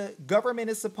how the government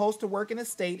is supposed to work in a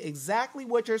state, exactly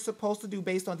what you're supposed to do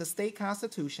based on the state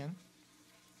constitution,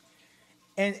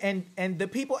 and the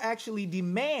people actually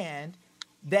demand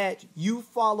that you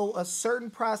follow a certain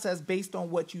process based on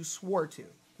what you swore to?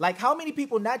 Like, how many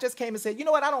people not just came and said, you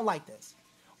know what, I don't like this,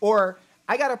 or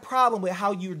I got a problem with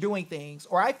how you're doing things,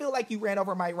 or I feel like you ran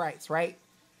over my rights, right?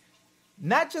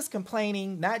 Not just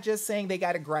complaining, not just saying they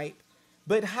got a gripe,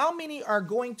 but how many are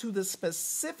going to the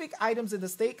specific items in the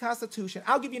state constitution?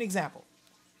 I'll give you an example.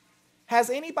 Has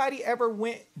anybody ever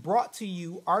brought to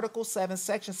you Article 7,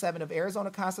 Section 7 of Arizona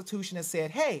Constitution and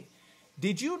said, hey,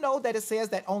 did you know that it says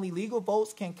that only legal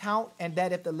votes can count, and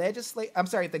that if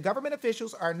the government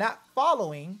officials are not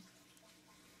following,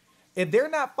 if they're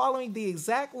not following the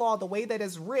exact law the way that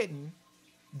it's written,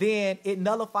 then it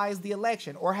nullifies the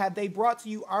election? Or have they brought to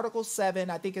you Article 7,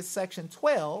 I think it's Section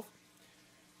 12,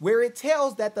 where it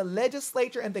tells that the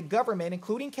legislature and the government,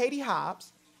 including Katie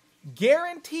Hobbs,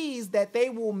 guarantees that they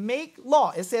will make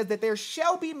law. It says that there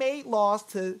shall be made laws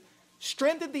to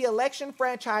strengthen the election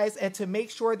franchise and to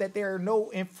make sure that there are no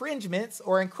infringements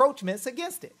or encroachments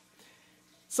against it.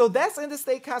 So that's in the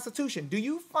state constitution. Do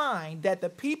you find that the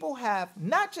people have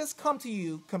not just come to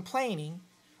you complaining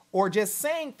or just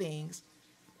saying things,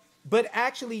 but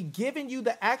actually giving you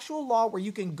the actual law where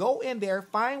you can go in there,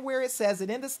 find where it says it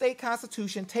in the state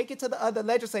constitution, take it to the other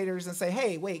legislators and say,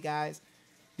 hey, wait, guys,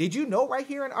 did you know right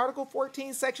here in Article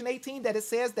 14, Section 18, that it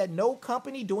says that no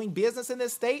company doing business in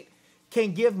this state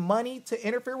can give money to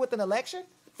interfere with an election?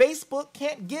 Facebook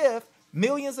can't give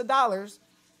millions of dollars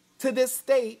to this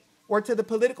state or to the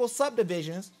political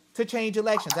subdivisions to change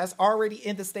elections. That's already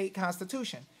in the state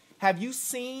constitution. Have you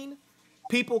seen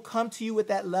people come to you with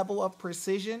that level of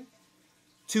precision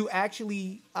to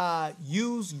actually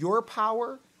use your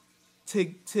power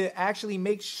to actually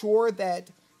make sure that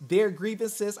their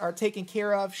grievances are taken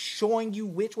care of, showing you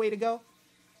which way to go?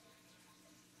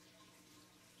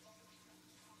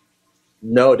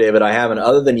 No, David, I haven't.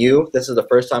 Other than you, this is the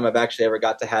first time I've actually ever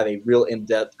got to have a real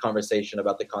in-depth conversation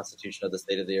about the Constitution of the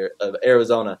state of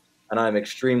Arizona, and I'm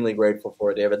extremely grateful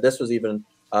for it, David. This was even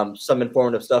some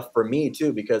informative stuff for me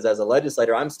too, because as a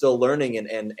legislator, I'm still learning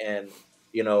and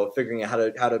figuring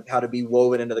out how to be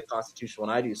woven into the Constitution when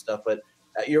I do stuff. But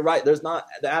you're right. There's not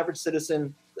the average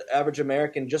citizen, the average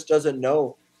American just doesn't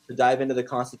know to dive into the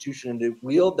Constitution and to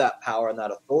wield that power and that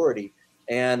authority.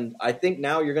 And I think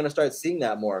now you're going to start seeing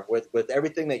that more with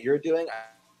everything that you're doing.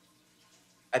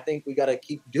 I think we got to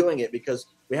keep doing it because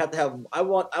we have to have. I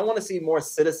want to see more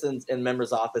citizens in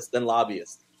members' office than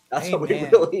lobbyists. That's Amen. What we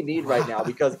really need right now.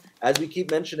 Because as we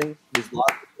keep mentioning, these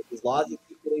laws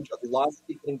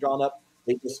keep getting drawn up.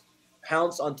 They just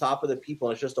pounce on top of the people,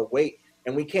 and it's just a weight.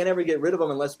 And we can't ever get rid of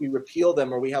them unless we repeal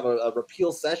them or we have a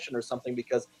repeal session or something,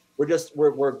 because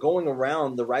we're going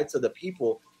around the rights of the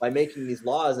people by making these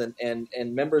laws,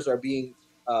 and members are being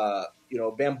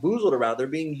bamboozled around. They're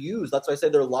being used. That's why I say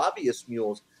they're lobbyist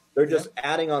mules. They're just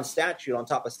adding on statute on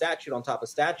top of statute on top of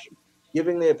statute,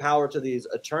 giving the power to these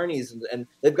attorneys, and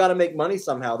they've got to make money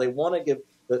somehow. They want to give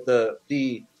I'm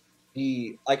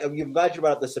glad you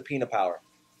brought up the subpoena power.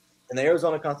 In the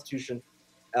Arizona Constitution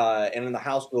and in the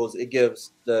House rules, it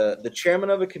gives the chairman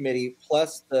of a committee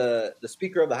plus the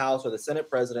Speaker of the House or the Senate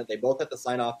President, they both have to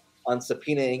sign off on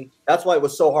subpoenaing. That's why it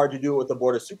was so hard to do it with the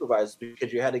Board of Supervisors,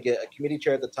 because you had to get a committee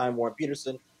chair at the time, Warren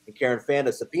Peterson and Karen Fann,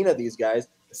 to subpoena these guys.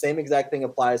 The same exact thing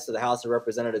applies to the House of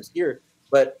Representatives here.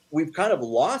 But we've kind of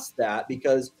lost that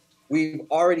because we've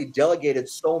already delegated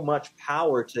so much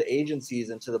power to agencies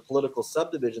and to the political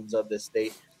subdivisions of this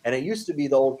state. And it used to be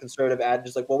the old conservative adage,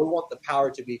 just like, well, we want the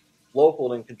power to be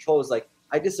local and controlled. It's like,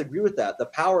 I disagree with that. The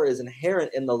power is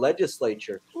inherent in the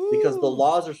legislature because the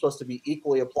laws are supposed to be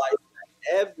equally applied to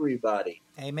everybody.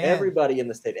 Amen. Everybody in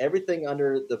the state, everything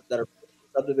under that are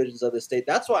subdivisions of the state.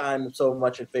 That's why I'm so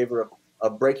much in favor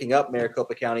of breaking up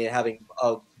Maricopa County and having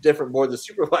different boards of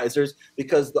supervisors,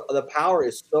 because the power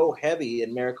is so heavy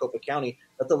in Maricopa County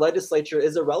that the legislature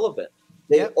is irrelevant.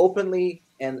 They openly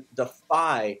and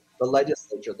defy the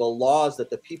legislature, the laws that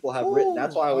the people have written.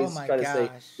 That's why I always try to say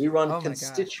we run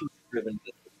constituent-driven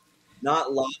bills,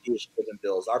 not lobbyist-driven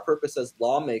bills. Our purpose as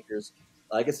lawmakers,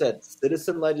 like I said,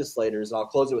 citizen legislators, and I'll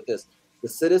close it with this. The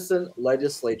citizen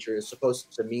legislature is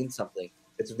supposed to mean something.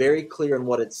 It's very clear in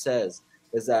what it says,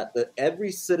 is that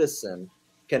every citizen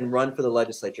can run for the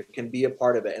legislature, can be a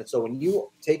part of it. And so when you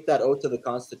take that oath to the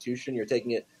Constitution, you're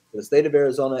taking it to the state of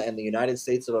Arizona and the United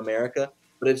States of America,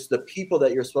 but it's the people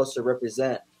that you're supposed to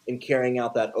represent in carrying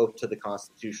out that oath to the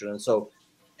Constitution. And so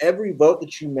every vote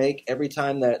that you make, every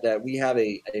time that we have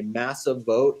a massive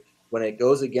vote, when it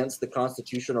goes against the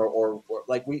Constitution or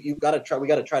like we got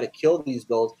to try to kill these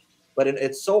bills, but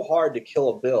it's so hard to kill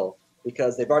a bill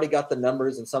because they've already got the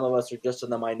numbers, and some of us are just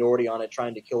in the minority on it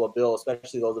trying to kill a bill,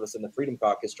 especially those of us in the Freedom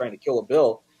Caucus trying to kill a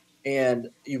bill. And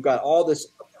you've got all this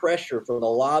pressure from the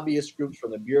lobbyist groups, from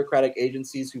the bureaucratic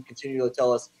agencies who continue to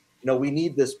tell us, we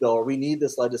need this bill or we need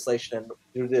this legislation and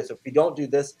do this. If we don't do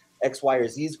this, X, Y, or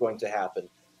Z is going to happen.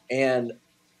 And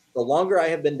the longer I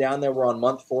have been down there, we're on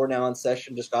month 4 now in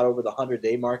session, just got over the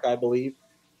 100-day mark, I believe.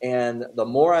 And the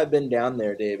more I've been down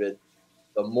there, David,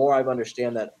 the more I've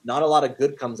understand that not a lot of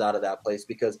good comes out of that place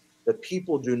because the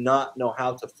people do not know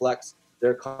how to flex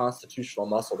their constitutional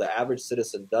muscle. The average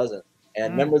citizen doesn't.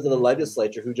 And members of the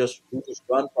legislature who just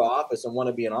run for office and want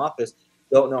to be in office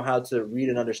don't know how to read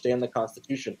and understand the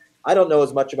Constitution. I don't know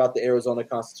as much about the Arizona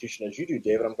Constitution as you do,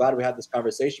 David. I'm glad we had this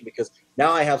conversation because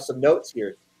now I have some notes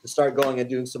here to start going and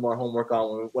doing some more homework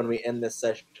on when we end this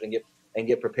session and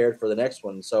get prepared for the next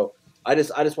one. So I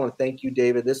just want to thank you,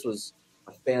 David. This was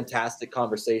a fantastic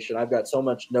conversation. I've got so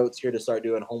much notes here to start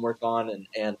doing homework on,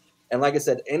 and like I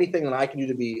said, anything that I can do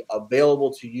to be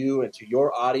available to you and to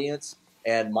your audience.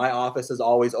 And my office is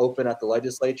always open at the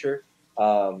legislature.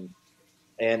 And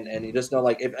you just know,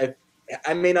 like, if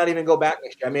I may not even go back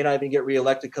next year, I may not even get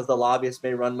reelected because the lobbyists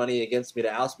may run money against me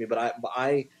to oust me. But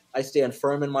I stand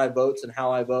firm in my votes and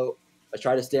how I vote. I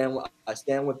try to stand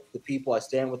with the people. I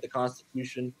stand with the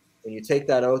Constitution. When you take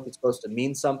that oath, it's supposed to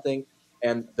mean something.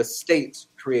 And the states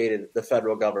created the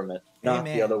federal government, not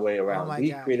the other way around.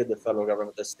 We created the federal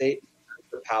government. The state has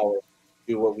the power to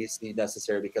do what we see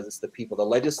necessary because it's the people. The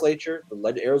legislature,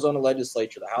 the Arizona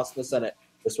legislature, the House and the Senate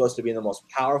is supposed to be the most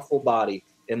powerful body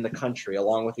in the country,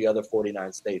 along with the other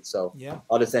 49 states. So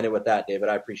I'll just end it with that, David.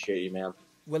 I appreciate you, man.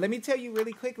 Well, let me tell you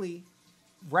really quickly.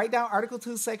 Write down Article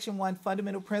 2, Section 1,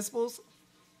 fundamental principles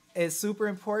is super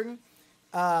important.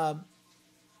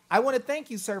 I want to thank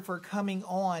you, sir, for coming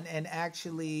on and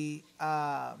actually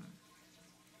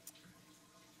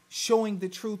showing the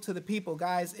truth to the people.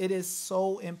 Guys, it is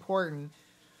so important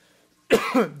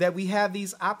that we have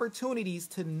these opportunities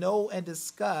to know and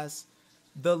discuss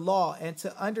the law and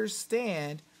to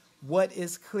understand what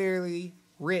is clearly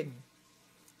written.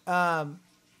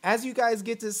 As you guys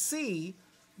get to see,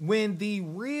 when the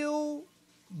real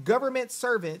government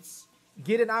servants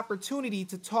get an opportunity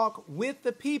to talk with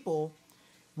the people,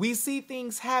 we see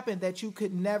things happen that you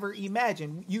could never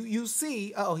imagine. You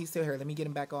see, oh, he's still here. Let me get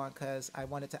him back on because I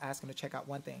wanted to ask him to check out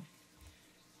one thing.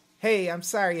 Hey, I'm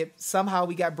sorry. Somehow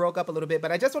we got broke up a little bit,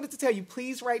 but I just wanted to tell you,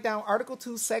 please write down Article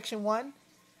 2, Section 1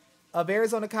 of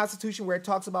Arizona Constitution where it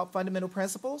talks about fundamental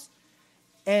principles.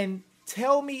 And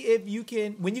tell me if you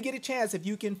can, when you get a chance, if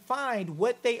you can find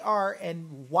what they are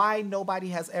and why nobody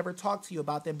has ever talked to you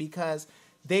about them, because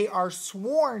they are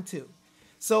sworn to.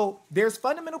 So there's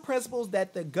fundamental principles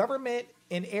that the government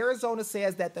in Arizona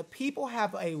says that the people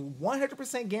have a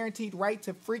 100% guaranteed right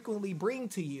to frequently bring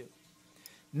to you.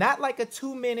 Not like a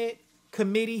 2-minute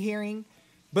committee hearing,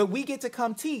 but we get to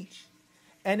come teach.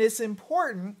 And it's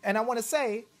important, and I want to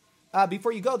say,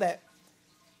 before you go, that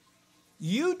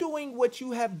you doing what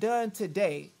you have done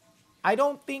today, I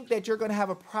don't think that you're going to have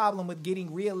a problem with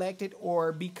getting reelected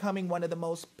or becoming one of the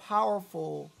most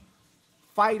powerful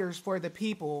fighters for the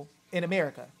people in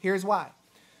America. Here's why.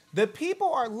 The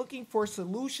people are looking for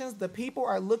solutions. The people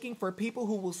are looking for people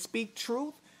who will speak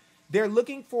truth. They're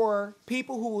looking for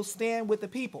people who will stand with the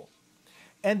people.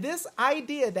 And this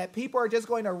idea that people are just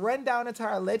going to run down into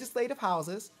our legislative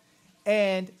houses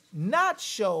and not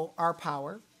show our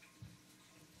power,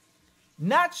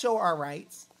 not show our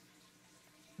rights,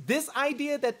 this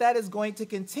idea that that is going to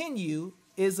continue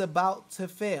is about to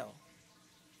fail.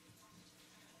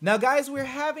 Now, guys, we're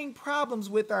having problems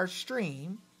with our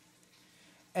stream.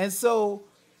 And so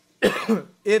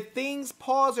if things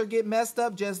pause or get messed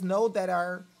up, just know that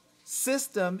our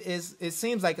system it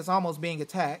seems like it's almost being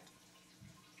attacked.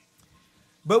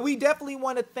 But we definitely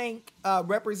want to thank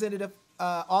Representative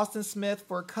Austin Smith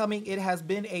for coming. It has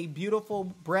been a beautiful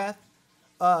breath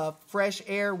of fresh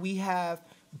air. We have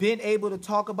been able to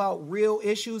talk about real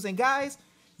issues. And guys,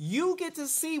 you get to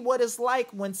see what it's like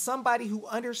when somebody who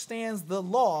understands the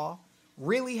law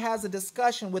really has a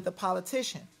discussion with a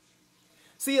politician.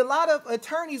 See, a lot of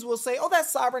attorneys will say, oh,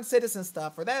 that's sovereign citizen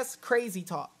stuff, or that's crazy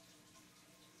talk.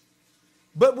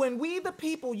 But when we, the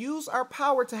people, use our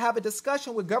power to have a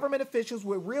discussion with government officials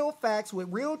with real facts, with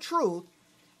real truth,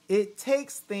 it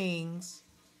takes things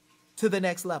to the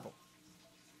next level.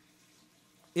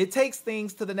 It takes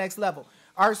things to the next level.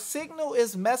 Our signal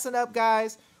is messing up,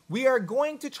 guys. We are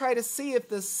going to try to see if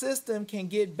the system can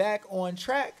get back on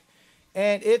track.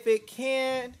 And if it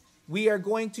can, we are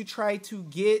going to try to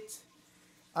get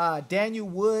Daniel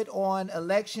Wood on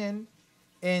election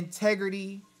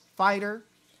integrity fighter.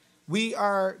 We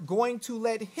are going to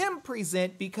let him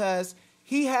present because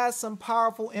he has some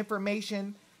powerful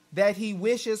information that he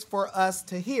wishes for us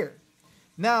to hear.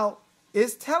 Now,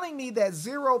 it's telling me that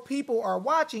 0 people are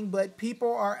watching, but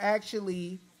people are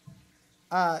actually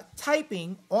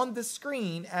typing on the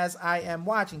screen as I am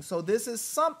watching. So this is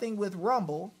something with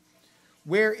Rumble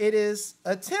where it is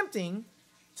attempting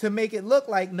to make it look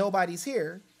like nobody's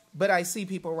here, but I see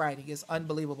people writing. It's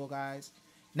unbelievable, guys.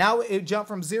 Now it jumped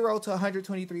from 0 to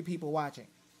 123 people watching.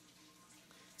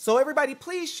 So everybody,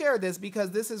 please share this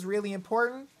because this is really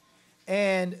important.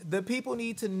 And the people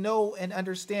need to know and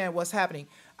understand what's happening.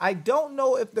 I don't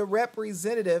know if the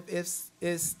representative is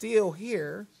still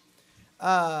here.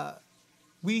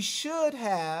 We should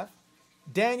have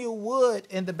Daniel Wood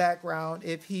in the background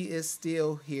if he is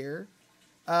still here.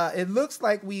 It looks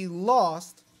like we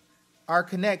lost our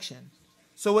connection.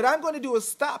 So what I'm going to do is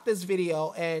stop this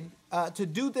video. And to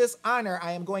do this honor,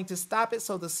 I am going to stop it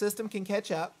so the system can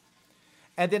catch up.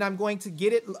 And then I'm going to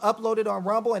get it uploaded on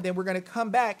Rumble. And then we're going to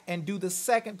come back and do the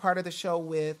second part of the show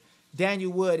with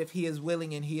Daniel Wood if he is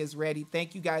willing and he is ready.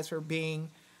 Thank you guys for being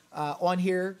on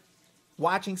here,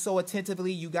 watching so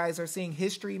attentively. You guys are seeing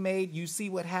history made. You see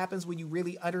what happens when you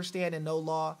really understand and know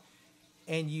law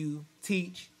and you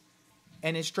teach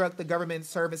and instruct the government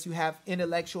service. You have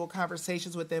intellectual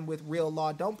conversations with them with real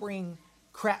law. Don't bring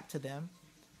crap to them.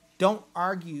 Don't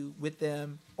argue with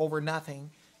them over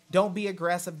nothing. Don't be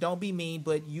aggressive. Don't be mean,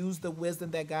 but use the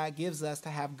wisdom that God gives us to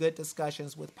have good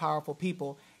discussions with powerful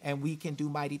people, and we can do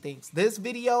mighty things. This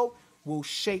video will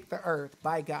shake the earth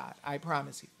by God. I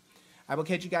promise you. I will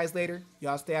catch you guys later.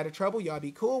 Y'all stay out of trouble. Y'all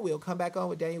be cool. We'll come back on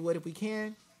with Daniel Wood if we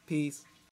can. Peace.